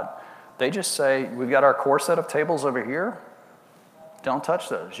document that. They just say, we've got our core set of tables over here. Don't touch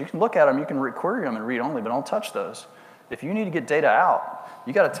those. You can look at them, you can query them and read only, but don't touch those. If you need to get data out,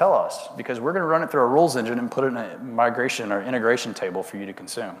 you got to tell us, because we're going to run it through a rules engine and put it in a migration or integration table for you to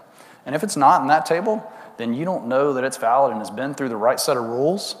consume. And if it's not in that table, then you don't know that it's valid and has been through the right set of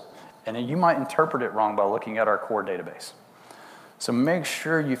rules, and then you might interpret it wrong by looking at our core database. So make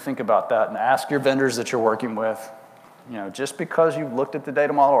sure you think about that and ask your vendors that you're working with. Just because you've looked at the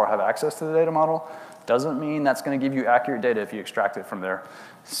data model or have access to the data model doesn't mean that's going to give you accurate data if you extract it from there.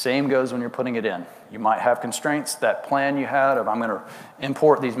 Same goes when you're putting it in. You might have constraints. That plan you had of I'm going to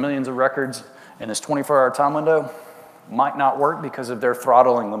import these millions of records in this 24-hour time window might not work because of their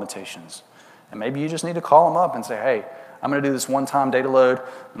throttling limitations. And maybe you just need to call them up and say, hey, I'm going to do this one-time data load.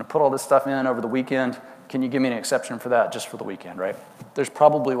 I'm going to put all this stuff in over the weekend. Can you give me an exception for that just for the weekend, right? There's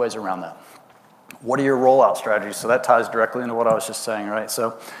probably ways around that. What are your rollout strategies? So that ties directly into what I was just saying, right?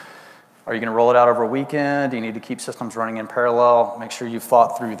 So are you going to roll it out over a weekend? Do you need to keep systems running in parallel? Make sure you've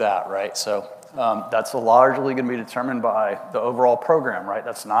thought through that, right? So that's largely going to be determined by the overall program, right?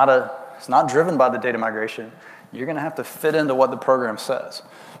 It's not driven by the data migration. You're going to have to fit into what the program says,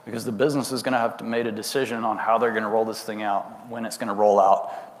 because the business is going to have to make a decision on how they're going to roll this thing out, when it's going to roll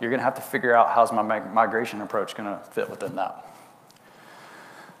out. You're going to have to figure out how's my migration approach going to fit within that.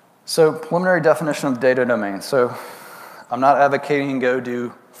 So preliminary definition of data domain. So I'm not advocating go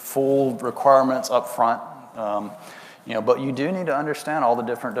do full requirements up front, but you do need to understand all the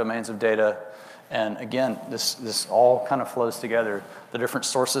different domains of data. And again, this all kind of flows together. The different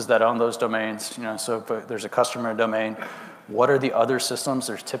sources that own those domains, so if there's a customer domain, what are the other systems?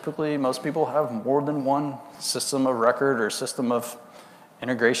 There's typically, most people have more than one system of record or system of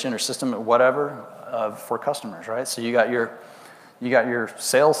integration or system of whatever for customers, right? So you got your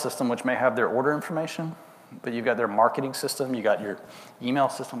sales system, which may have their order information, but you've got their marketing system, you got your email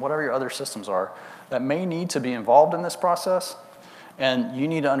system, whatever your other systems are, that may need to be involved in this process. And you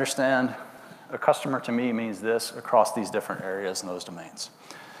need to understand a customer to me means this across these different areas and those domains.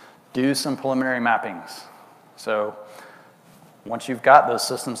 Do some preliminary mappings. So once you've got those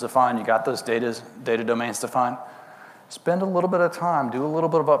systems defined, you got those data domains defined, spend a little bit of time, do a little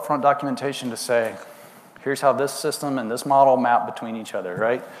bit of upfront documentation to say, here's how this system and this model map between each other,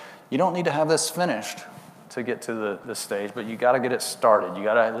 right? You don't need to have this finished to get to this stage, but you got to get it started. You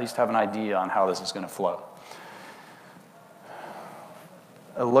got to at least have an idea on how this is going to flow.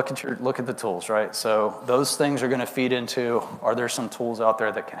 Look at the tools, right? So those things are going to feed into, are there some tools out there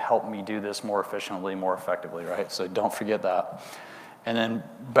that can help me do this more efficiently, more effectively, right? So don't forget that. And then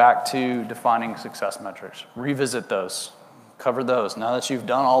back to defining success metrics. Revisit those. Cover those. Now that you've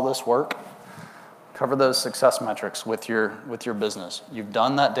done all this work, cover those success metrics with your business. You've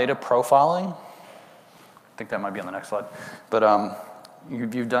done that data profiling. I think that might be on the next slide. But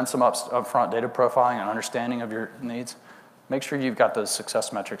you've done some upfront data profiling and understanding of your needs. Make sure you've got those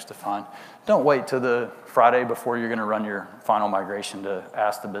success metrics defined. Don't wait till the Friday before you're going to run your final migration to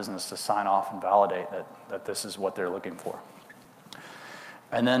ask the business to sign off and validate that this is what they're looking for.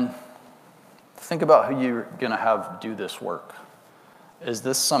 And then think about who you're going to have do this work. Is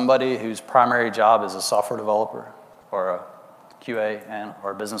this somebody whose primary job is a software developer or a QA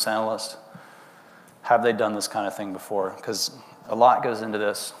or a business analyst? Have they done this kind of thing before? Because a lot goes into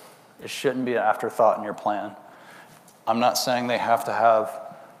this. It shouldn't be an afterthought in your plan. I'm not saying they have to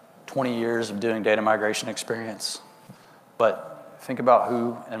have 20 years of doing data migration experience, but think about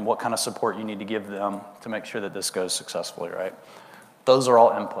who and what kind of support you need to give them to make sure that this goes successfully, right? Those are all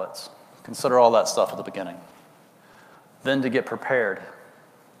inputs. Consider all that stuff at the beginning. Then to get prepared,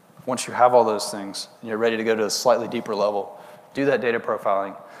 once you have all those things and you're ready to go to a slightly deeper level, do that data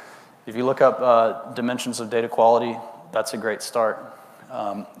profiling. If you look up dimensions of data quality, that's a great start.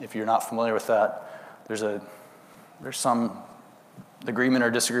 If you're not familiar with that, there's some agreement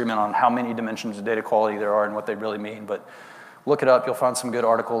or disagreement on how many dimensions of data quality there are and what they really mean, but look it up. You'll find some good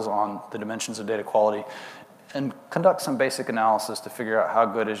articles on the dimensions of data quality, and conduct some basic analysis to figure out how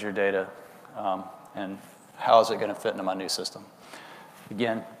good is your data and how is it going to fit into my new system.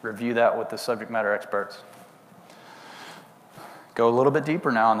 Again, review that with the subject matter experts. Go a little bit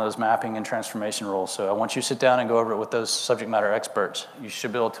deeper now on those mapping and transformation rules. So once you sit down and go over it with those subject matter experts, you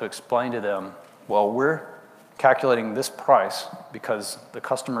should be able to explain to them, well, we're calculating this price because the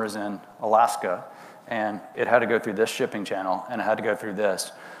customer is in Alaska and it had to go through this shipping channel and it had to go through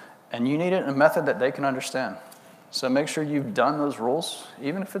this. And you need it in a method that they can understand. So make sure you've done those rules,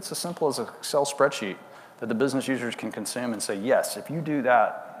 even if it's as simple as an Excel spreadsheet that the business users can consume and say, yes, if you do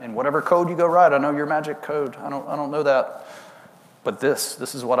that, in whatever code you go write, I know your magic code, I don't know that, but this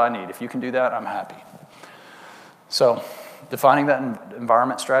is what I need. If you can do that, I'm happy. So defining that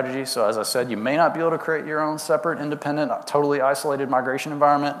environment strategy. So as I said, you may not be able to create your own separate, independent, totally isolated migration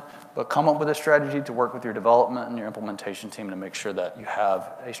environment, but come up with a strategy to work with your development and your implementation team to make sure that you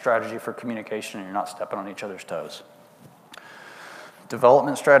have a strategy for communication and you're not stepping on each other's toes.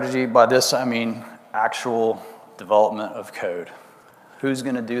 Development strategy, by this I mean actual development of code. Who's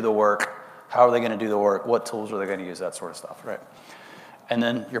going to do the work? How are they going to do the work? What tools are they going to use? That sort of stuff, right? And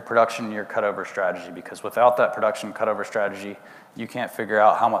then your production and your cutover strategy, because without that production cutover strategy, you can't figure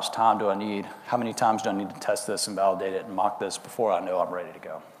out how much time do I need, how many times do I need to test this and validate it and mock this before I know I'm ready to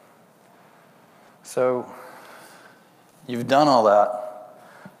go. So you've done all that.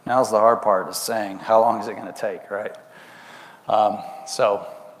 Now's the hard part, is saying how long is it going to take, right? So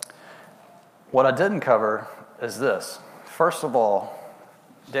What I didn't cover is this. First of all,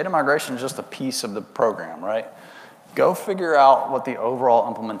 data migration is just a piece of the program, right? Go figure out what the overall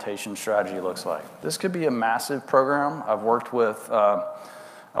implementation strategy looks like. This could be a massive program. I worked with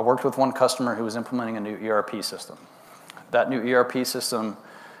one customer who was implementing a new ERP system. That new ERP system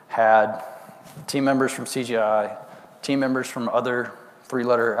had team members from CGI, team members from other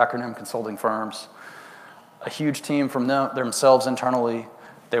three-letter acronym consulting firms, a huge team from themselves internally.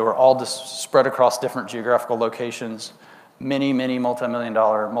 They were all just spread across different geographical locations, many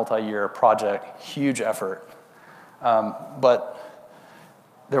multi-million-dollar, multi-year project, huge effort. But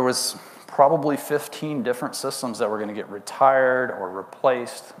there was probably 15 different systems that were going to get retired or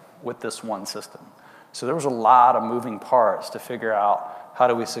replaced with this one system. So there was a lot of moving parts to figure out how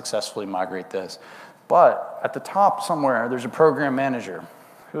do we successfully migrate this. But at the top somewhere, there's a program manager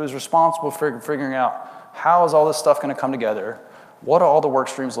who is responsible for figuring out how is all this stuff going to come together, what do all the work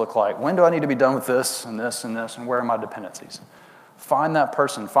streams look like, when do I need to be done with this and this and this, and where are my dependencies? Find that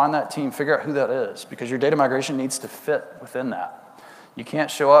person, find that team, figure out who that is, because your data migration needs to fit within that. You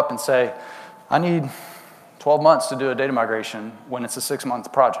can't show up and say, I need 12 months to do a data migration when it's a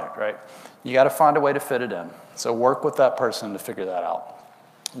 6-month project, right? You got to find a way to fit it in. So work with that person to figure that out.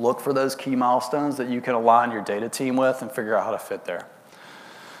 Look for those key milestones that you can align your data team with and figure out how to fit there.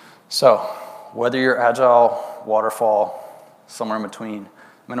 So whether you're agile, waterfall, somewhere in between,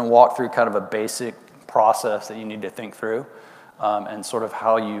 I'm going to walk through kind of a basic process that you need to think through and sort of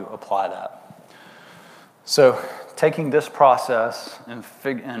how you apply that. So taking this process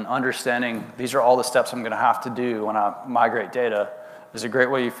and understanding these are all the steps I'm going to have to do when I migrate data is a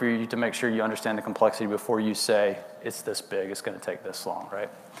great way for you to make sure you understand the complexity before you say, it's this big, it's going to take this long, right?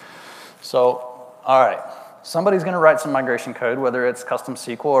 So, all right, somebody's going to write some migration code, whether it's custom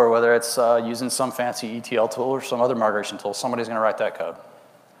SQL or whether it's using some fancy ETL tool or some other migration tool. Somebody's going to write that code.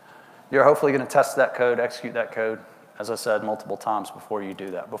 You're hopefully going to test that code, execute that code, as I said, multiple times before you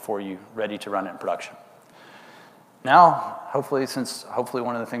do that, before you're ready to run it in production. Now, hopefully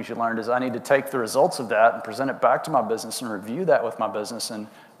one of the things you learned is I need to take the results of that and present it back to my business and review that with my business and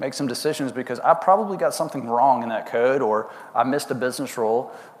make some decisions because I probably got something wrong in that code or I missed a business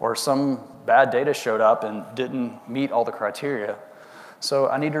rule or some bad data showed up and didn't meet all the criteria. So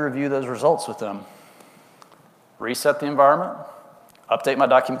I need to review those results with them. Reset the environment, update my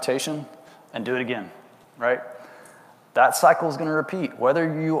documentation, and do it again, right? That cycle is going to repeat.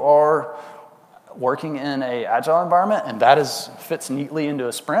 Whether you are working in an agile environment and that fits neatly into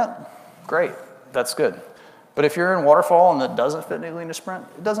a sprint, great, that's good. But if you're in waterfall and that doesn't fit neatly into a sprint,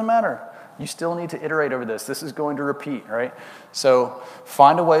 it doesn't matter. You still need to iterate over this. This is going to repeat, right? So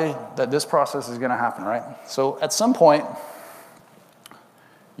find a way that this process is going to happen, right? So at some point,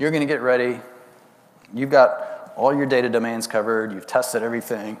 you're going to get ready. You've got all your data domains covered. You've tested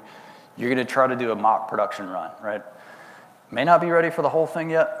everything. You're going to try to do a mock production run, right? May not be ready for the whole thing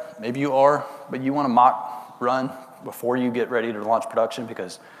yet. Maybe you are, but you want to mock run before you get ready to launch production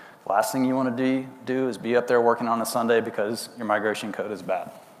because the last thing you want to do is be up there working on a Sunday because your migration code is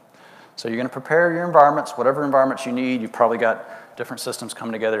bad. So you're going to prepare your environments, whatever environments you need. You've probably got different systems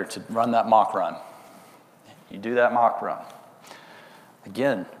coming together to run that mock run. You do that mock run.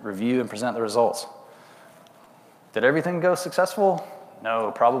 Again, review and present the results. Did everything go successful?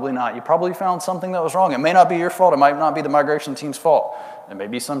 No, probably not. You probably found something that was wrong. It may not be your fault. It might not be the migration team's fault. It may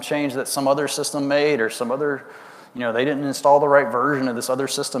be some change that some other system made or some other, they didn't install the right version of this other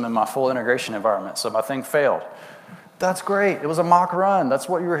system in my full integration environment, so my thing failed. That's great. It was a mock run. That's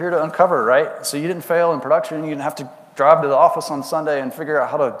what you were here to uncover, right? So you didn't fail in production. You didn't have to drive to the office on Sunday and figure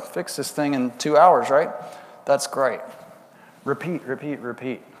out how to fix this thing in 2 hours, right? That's great. Repeat, repeat,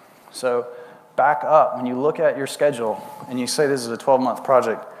 repeat. So back up. When you look at your schedule and you say this is a 12-month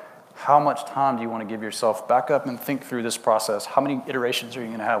project, how much time do you want to give yourself? Back up and think through this process. How many iterations are you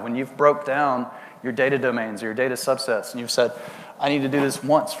going to have? When you've broke down your data domains or your data subsets and you've said, I need to do this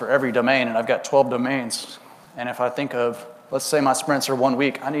once for every domain and I've got 12 domains. And if I think of, let's say my sprints are 1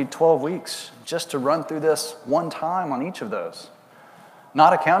 week, I need 12 weeks just to run through this one time on each of those.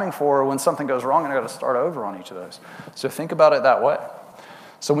 Not accounting for when something goes wrong and I got to start over on each of those. So think about it that way.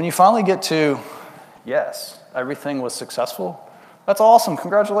 So when you finally get to, yes, everything was successful, that's awesome,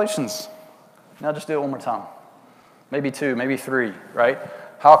 congratulations. Now just do it one more time. Maybe 2, maybe 3, right?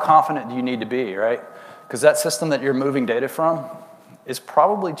 How confident do you need to be, right? Because that system that you're moving data from is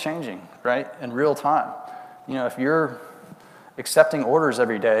probably changing, right, in real time. If you're accepting orders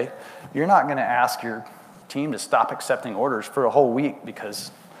every day, you're not going to ask your team to stop accepting orders for a whole week because,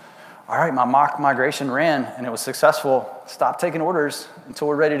 all right, my mock migration ran and it was successful. Stop taking orders until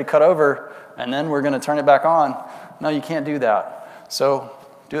we're ready to cut over, and then we're going to turn it back on. No, you can't do that. So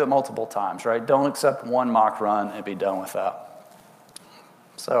Do it multiple times, right? Don't accept one mock run and be done with that.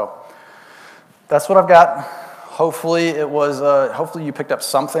 So that's what I've got. Hopefully hopefully you picked up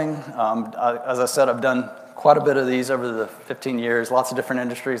something. As I said, I've done quite a bit of these over the 15 years, lots of different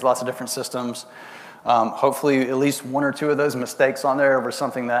industries, lots of different systems. Hopefully at least one or two of those mistakes on there were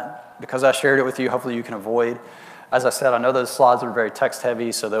something that, because I shared it with you, hopefully you can avoid. As I said, I know those slides are very text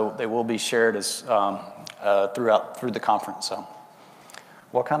heavy, so they will be shared as through the conference. So,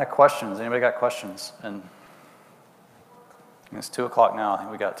 what kind of questions? Anybody got questions? And it's 2 o'clock now. I think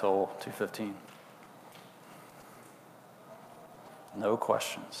we got till 2:15. No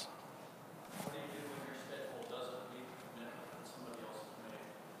questions. What do you do when your schedule doesn't meet the commitment that somebody else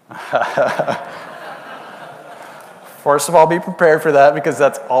has made? First of all, be prepared for that because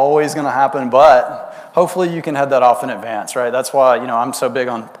that's always going to happen, but hopefully you can head that off in advance, right? That's why, I'm so big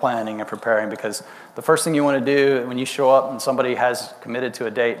on planning and preparing, because the first thing you want to do when you show up and somebody has committed to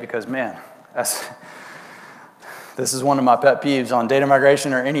a date, because man, this is one of my pet peeves on data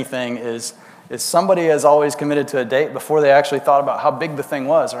migration or anything, is somebody has always committed to a date before they actually thought about how big the thing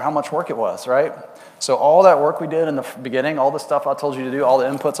was or how much work it was, right? So all that work we did in the beginning, all the stuff I told you to do, all the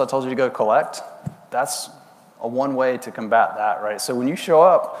inputs I told you to go collect, that's one way to combat that, right? So when you show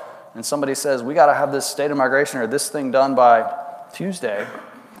up and somebody says, we got to have this data migration or this thing done by Tuesday,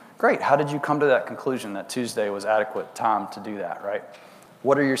 great. How did you come to that conclusion that Tuesday was adequate time to do that, right?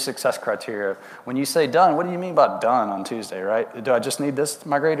 What are your success criteria? When you say done, what do you mean by done on Tuesday, right? Do I just need this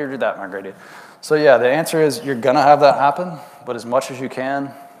migrated or that migrated? So yeah, the answer is you're going to have that happen, but as much as you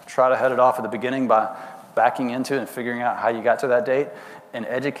can, try to head it off at the beginning by backing into it and figuring out how you got to that date and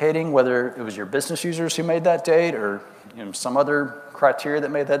educating, whether it was your business users who made that date or some other criteria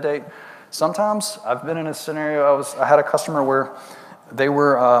that made that date. Sometimes I've been in a scenario, I had a customer where they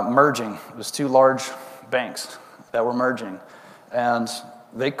were merging. It was 2 large banks that were merging, and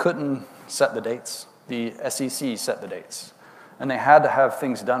they couldn't set the dates. The SEC set the dates, and they had to have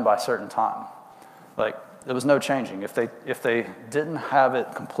things done by a certain time. Like, there was no changing. If they didn't have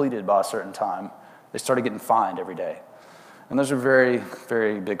it completed by a certain time, they started getting fined every day. And those are very,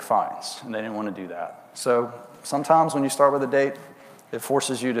 very big fines, and they didn't want to do that. So sometimes when you start with a date, it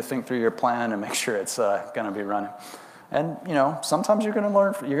forces you to think through your plan and make sure it's going to be running. And sometimes you're going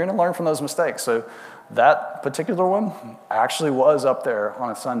to learn from those mistakes. So that particular one actually was up there on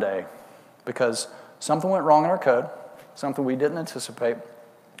a Sunday because something went wrong in our code, something we didn't anticipate.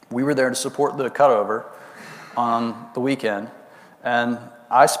 We were there to support the cutover on the weekend, and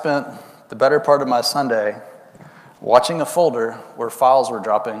I spent the better part of my Sunday watching a folder where files were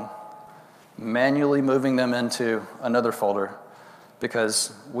dropping, manually moving them into another folder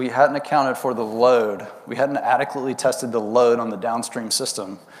because we hadn't accounted for the load. We hadn't adequately tested the load on the downstream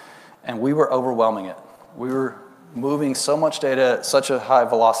system, and we were overwhelming it. We were moving so much data at such a high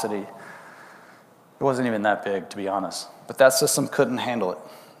velocity. It wasn't even that big, to be honest, but that system couldn't handle it.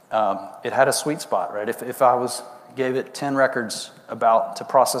 It had a sweet spot, right? If I gave it 10 records to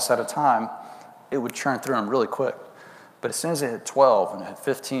process at a time, it would churn through them really quick. But as soon as it hit 12 and it hit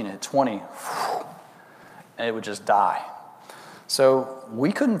 15 and hit 20, and it would just die. So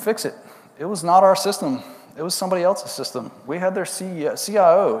we couldn't fix it. It was not our system. It was somebody else's system. We had their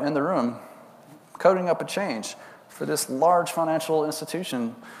CIO in the room coding up a change for this large financial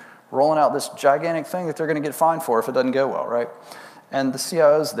institution, rolling out this gigantic thing that they're going to get fined for if it doesn't go well, right? And the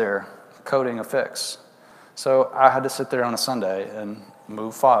CIO's there coding a fix. So I had to sit there on a Sunday and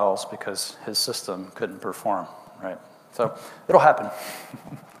move files because his system couldn't perform, right? So it'll happen.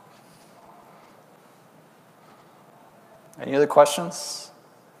 Any other questions?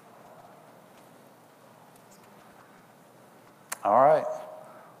 All right.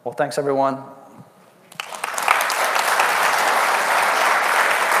 Well, thanks, everyone.